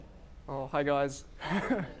Oh, hi guys.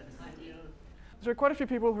 There are quite a few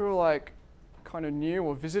people who are kind of new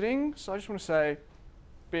or visiting, so I just want to say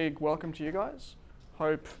big welcome to you guys.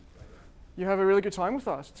 Hope you have a really good time with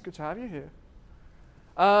us. It's good to have you here.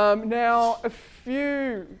 Now, a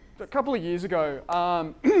couple of years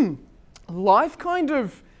ago, life kind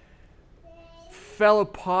of fell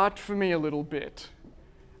apart for me a little bit.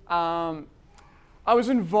 I was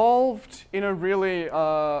involved in a really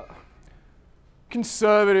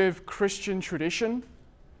conservative Christian tradition.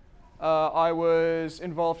 I was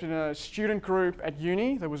involved in a student group at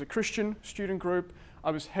uni. There was a Christian student group.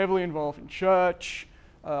 I was heavily involved in church.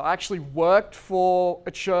 I actually worked for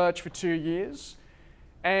a church for 2 years,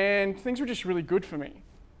 and things were just really good for me.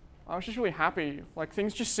 I was just really happy.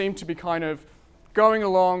 Things just seemed to be kind of going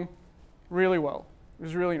along really well. It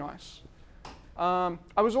was really nice. I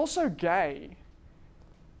was also gay,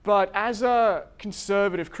 but as a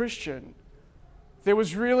conservative Christian, there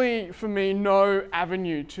was really, for me, no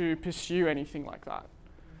avenue to pursue anything like that.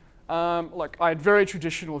 I had very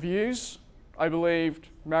traditional views. I believed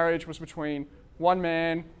marriage was between one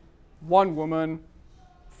man, one woman,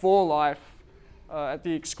 for life, at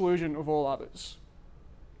the exclusion of all others.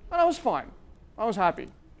 And I was fine. I was happy.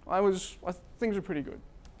 Things were pretty good.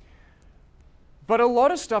 But a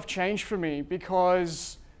lot of stuff changed for me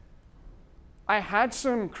because I had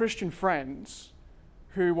some Christian friends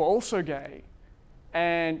who were also gay,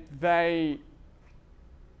 and they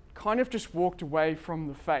kind of just walked away from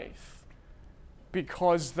the faith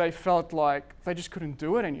because they felt like they just couldn't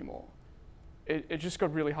do it anymore. It just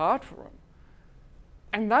got really hard for them.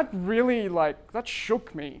 And that really, that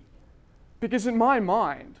shook me. Because in my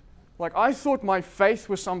mind, I thought my faith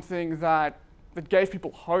was something that gave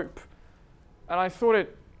people hope. And I thought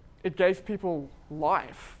it gave people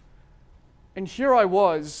life. And here I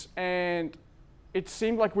was, and it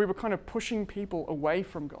seemed like we were kind of pushing people away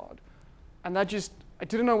from God. And I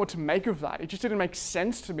didn't know what to make of that. It just didn't make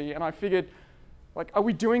sense to me. And I figured, are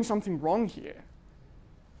we doing something wrong here?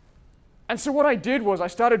 And so what I did was I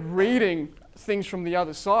started reading things from the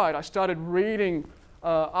other side. I started reading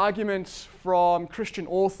arguments from Christian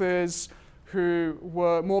authors who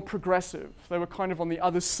were more progressive. They were kind of on the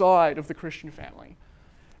other side of the Christian family.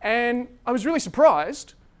 And I was really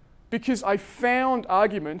surprised because I found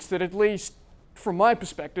arguments that, at least from my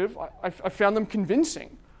perspective, I found them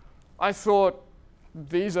convincing. I thought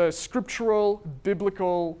these are scriptural,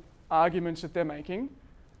 biblical arguments that they're making,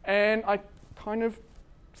 and I kind of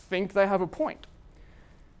think they have a point.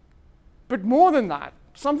 But more than that,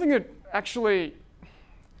 something that actually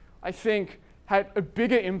I think had a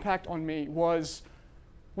bigger impact on me was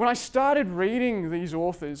when I started reading these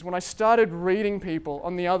authors, when I started reading people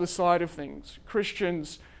on the other side of things,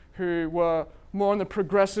 Christians who were more on the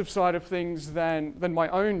progressive side of things than my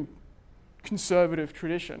own conservative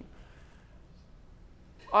tradition.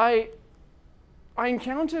 I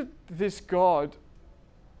encountered this God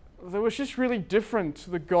that was just really different to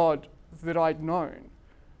the God that I'd known.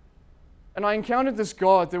 And I encountered this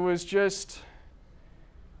God that was it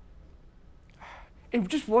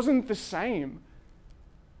just wasn't the same.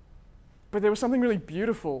 But there was something really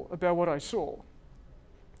beautiful about what I saw.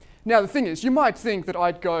 Now, the thing is, you might think that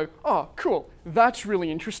I'd go, oh, cool, that's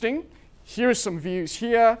really interesting. Here are some views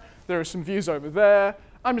here. There are some views over there.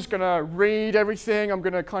 I'm just going to read everything. I'm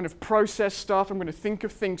going to kind of process stuff. I'm going to think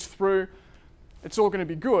of things through. It's all going to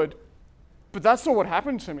be good. But that's not what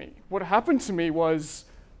happened to me. What happened to me was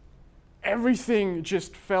everything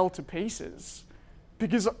just fell to pieces.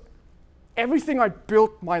 Because everything I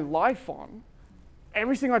built my life on,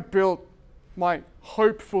 everything I built my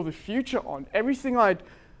hope for the future on, everything I'd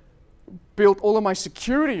built all of my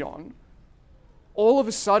security on, all of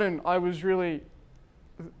a sudden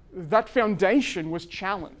that foundation was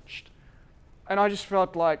challenged. And I just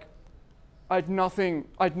felt like I'd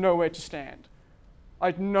nowhere to stand.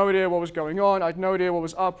 I'd no idea what was going on. I'd no idea what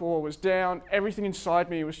was up or what was down. Everything inside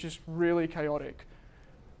me was just really chaotic.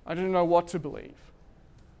 I didn't know what to believe.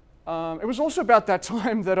 It was also about that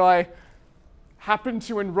time that I happened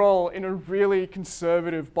to enroll in a really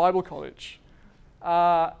conservative Bible college.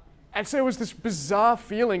 And so it was this bizarre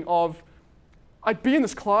feeling of, I'd be in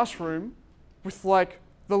this classroom with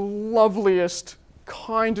the loveliest,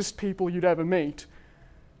 kindest people you'd ever meet,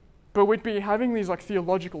 but we'd be having these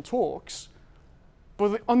theological talks,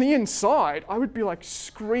 but on the inside, I would be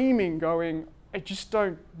screaming, going, I just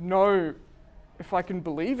don't know if I can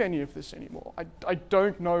believe any of this anymore. I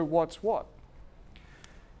don't know what's what.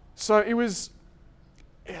 So it was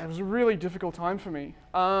a really difficult time for me.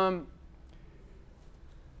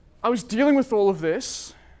 I was dealing with all of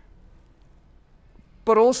this,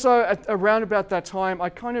 but also around about that time, I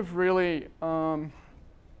kind of really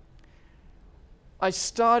I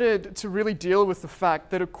started to really deal with the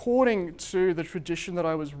fact that according to the tradition that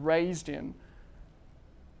I was raised in,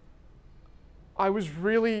 I was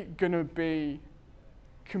really going to be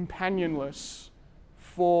companionless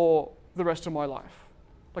for the rest of my life.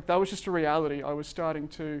 Like, that was just a reality I was starting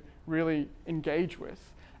to really engage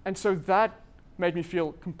with. And so that made me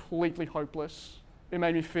feel completely hopeless. It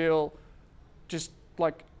made me feel just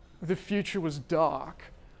like the future was dark.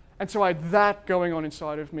 And so I had that going on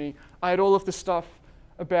inside of me. I had all of the stuff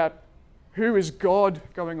about who is God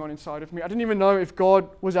going on inside of me. I didn't even know if God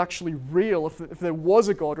was actually real, if there was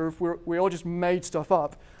a God, or if we all just made stuff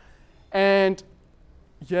up. And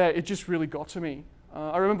yeah, it just really got to me.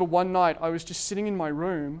 I remember one night I was just sitting in my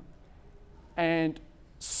room and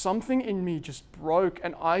something in me just broke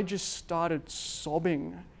and I just started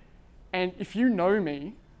sobbing. And if you know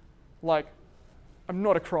me, like, I'm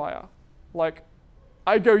not a crier. Like,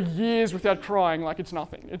 I go years without crying like it's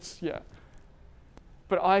nothing.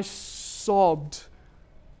 But I sobbed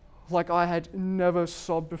like I had never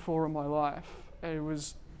sobbed before in my life. It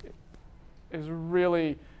was a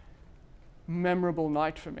really memorable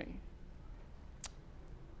night for me.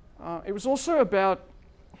 It was also about,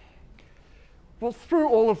 through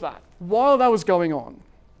all of that, while that was going on,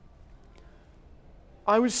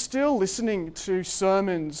 I was still listening to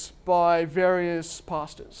sermons by various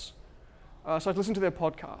pastors. So I'd listen to their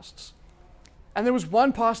podcasts. And there was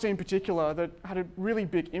one pastor in particular that had a really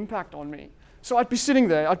big impact on me. So I'd be sitting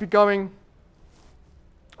there, I'd be going,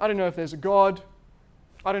 I don't know if there's a God.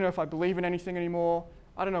 I don't know if I believe in anything anymore.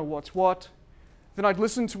 I don't know what's what. Then I'd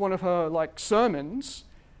listen to one of her sermons,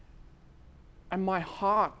 and my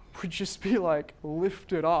heart would just be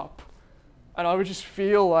lifted up. And I would just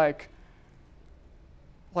feel like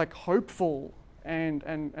hopeful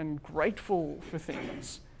and grateful for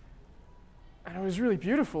things. And it was really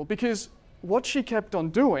beautiful because what she kept on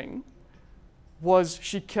doing was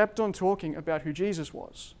she kept on talking about who Jesus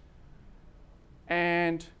was.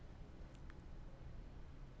 And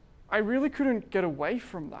I really couldn't get away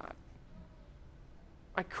from that.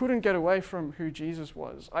 I couldn't get away from who Jesus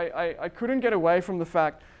was. I couldn't get away from the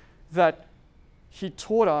fact that he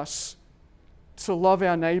taught us to love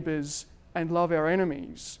our neighbors and love our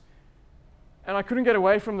enemies. And I couldn't get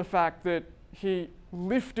away from the fact that he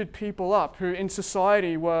lifted people up who in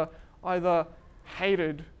society were either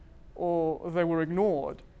hated or they were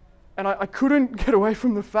ignored. And I couldn't get away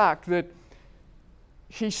from the fact that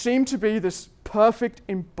he seemed to be this perfect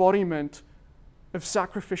embodiment of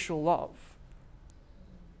sacrificial love.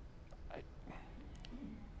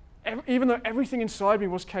 Even though everything inside me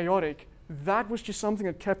was chaotic, that was just something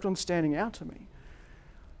that kept on standing out to me.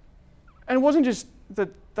 And it wasn't just that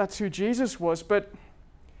that's who Jesus was, but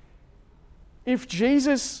if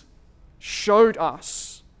Jesus showed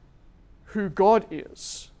us who God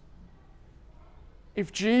is,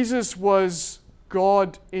 if Jesus was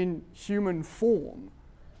God in human form,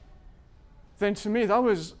 then to me that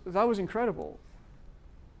was incredible.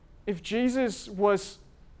 If Jesus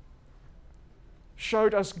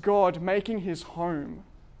showed us God making his home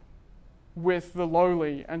with the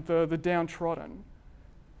lowly and the downtrodden,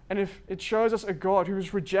 and if it shows us a God who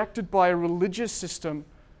was rejected by a religious system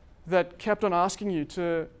that kept on asking you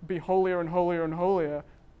to be holier and holier and holier,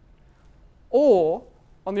 or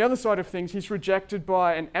on the other side of things, he's rejected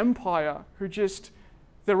by an empire who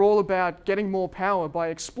they're all about getting more power by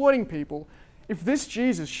exploiting people. If this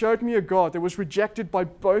Jesus showed me a God that was rejected by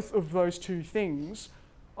both of those two things,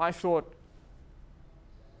 I thought,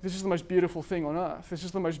 this is the most beautiful thing on earth. This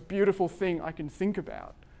is the most beautiful thing I can think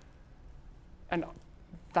about. And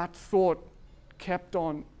that thought kept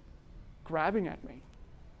on grabbing at me.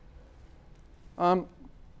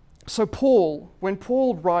 So Paul, when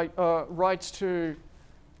Paul writes to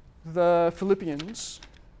the Philippians,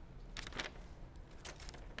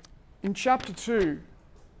 in chapter 2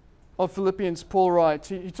 of Philippians, Paul writes,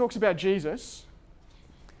 he talks about Jesus,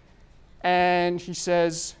 and he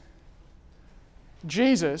says,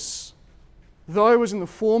 Jesus, though he was in the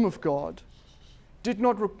form of God, did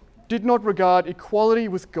not regard equality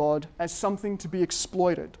with God as something to be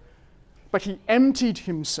exploited, but he emptied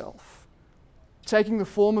himself, taking the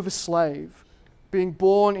form of a slave, being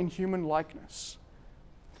born in human likeness.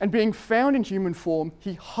 And being found in human form,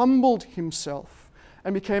 he humbled himself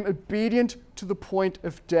and became obedient to the point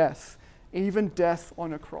of death, even death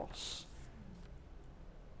on a cross.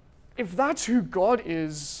 If that's who God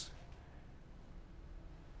is,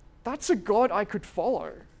 that's a God I could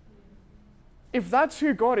follow. If that's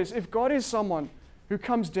who God is, if God is someone who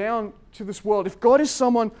comes down to this world, if God is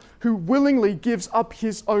someone who willingly gives up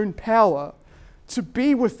his own power to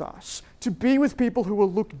be with us, to be with people who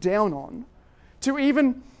will look down on, to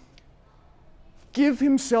even give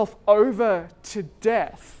himself over to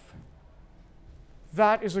death,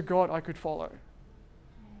 that is a God I could follow.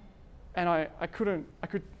 And I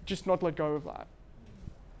could just not let go of that.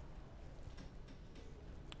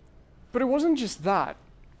 But it wasn't just that.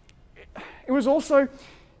 It was also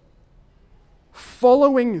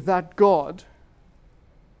following that God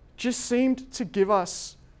just seemed to give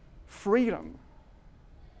us freedom.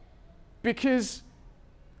 Because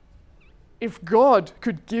if God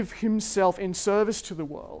could give himself in service to the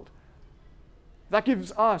world, that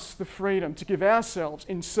gives us the freedom to give ourselves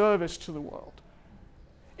in service to the world.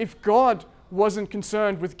 If God wasn't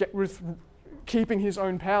concerned with keeping his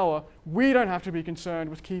own power, we don't have to be concerned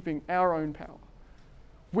with keeping our own power.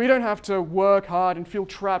 We don't have to work hard and feel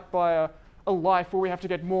trapped by a life where we have to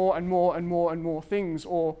get more and more and more and more things,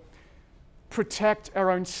 or protect our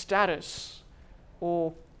own status,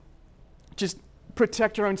 or just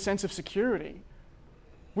protect our own sense of security.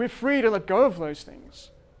 We're free to let go of those things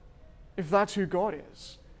if that's who God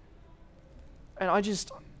is. And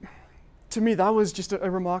to me, that was just a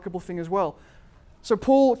remarkable thing as well. So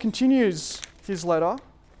Paul continues his letter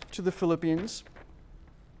to the Philippians,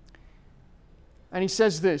 and he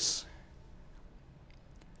says this: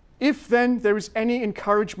 "If then there is any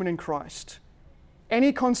encouragement in Christ,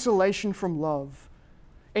 any consolation from love,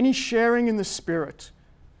 any sharing in the Spirit,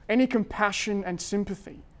 any compassion and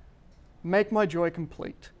sympathy, make my joy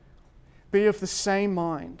complete. Be of the same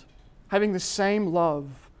mind, having the same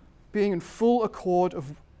love, being in full accord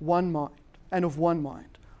of one mind and of one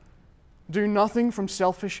mind. Do nothing from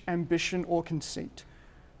selfish ambition or conceit,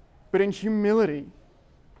 but in humility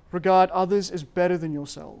regard others as better than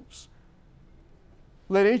yourselves.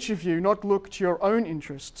 Let each of you not look to your own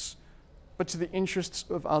interests, but to the interests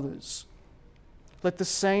of others. Let the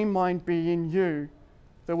same mind be in you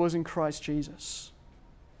that was in Christ Jesus."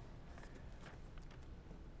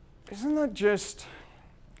 Isn't that just,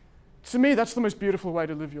 to me, that's the most beautiful way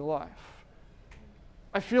to live your life.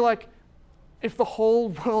 I feel like if the whole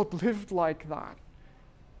world lived like that,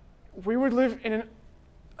 we would live in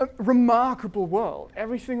a remarkable world.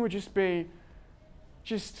 Everything would just be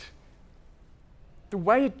just the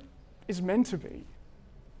way it is meant to be.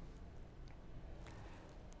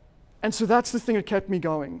 And so that's the thing that kept me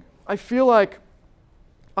going. I feel like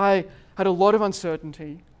I had a lot of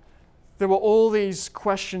uncertainty. There were all these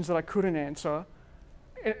questions that I couldn't answer.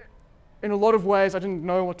 In a lot of ways, I didn't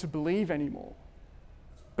know what to believe anymore.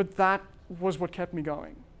 But that was what kept me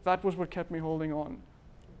going. That was what kept me holding on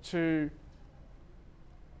to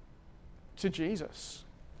Jesus.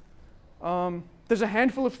 There's a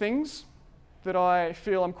handful of things that I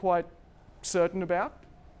feel I'm quite certain about,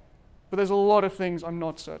 but there's a lot of things I'm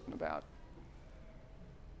not certain about.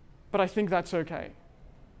 But I think that's okay,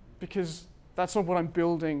 because that's not what I'm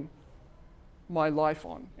building my life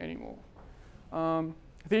on anymore.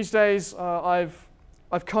 These days, I've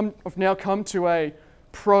now come to a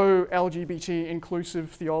pro-LGBT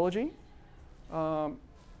inclusive theology.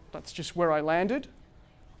 That's just where I landed.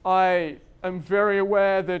 I am very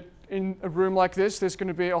aware that in a room like this, there's going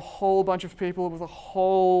to be a whole bunch of people with a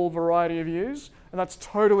whole variety of views, and that's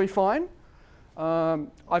totally fine.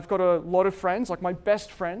 I've got a lot of friends, like my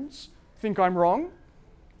best friends, think I'm wrong,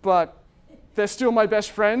 but they're still my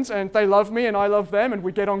best friends, and they love me, and I love them, and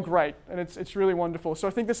we get on great, and it's really wonderful. So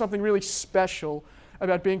I think there's something really special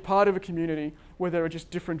about being part of a community where there are just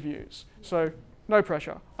different views. So no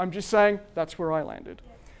pressure. I'm just saying that's where I landed.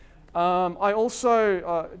 I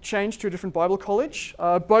also changed to a different Bible college.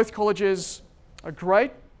 Both colleges are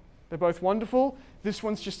great. They're both wonderful. This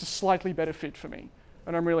one's just a slightly better fit for me,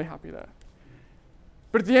 and I'm really happy there.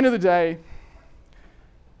 But at the end of the day,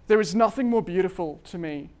 there is nothing more beautiful to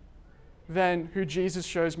me than who Jesus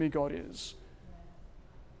shows me God is.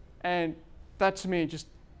 And that to me just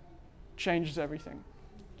changes everything.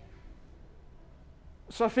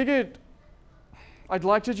 So I figured I'd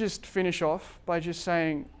like to just finish off by just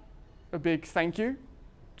saying a big thank you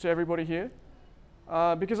to everybody here,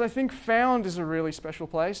 because I think Found is a really special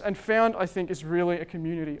place, and Found, I think, is really a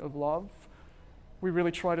community of love. We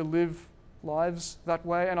really try to live lives that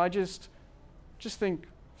way, and I just think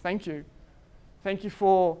thank you. Thank you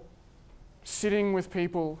for sitting with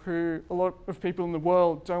people who a lot of people in the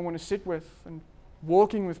world don't want to sit with, and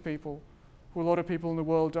walking with people who a lot of people in the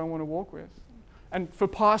world don't want to walk with, and for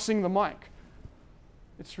passing the mic.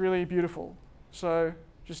 It's really beautiful. So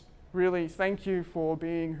just really thank you for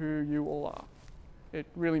being who you all are. It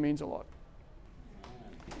really means a lot.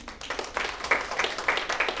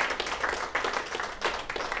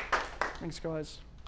 Thanks, guys.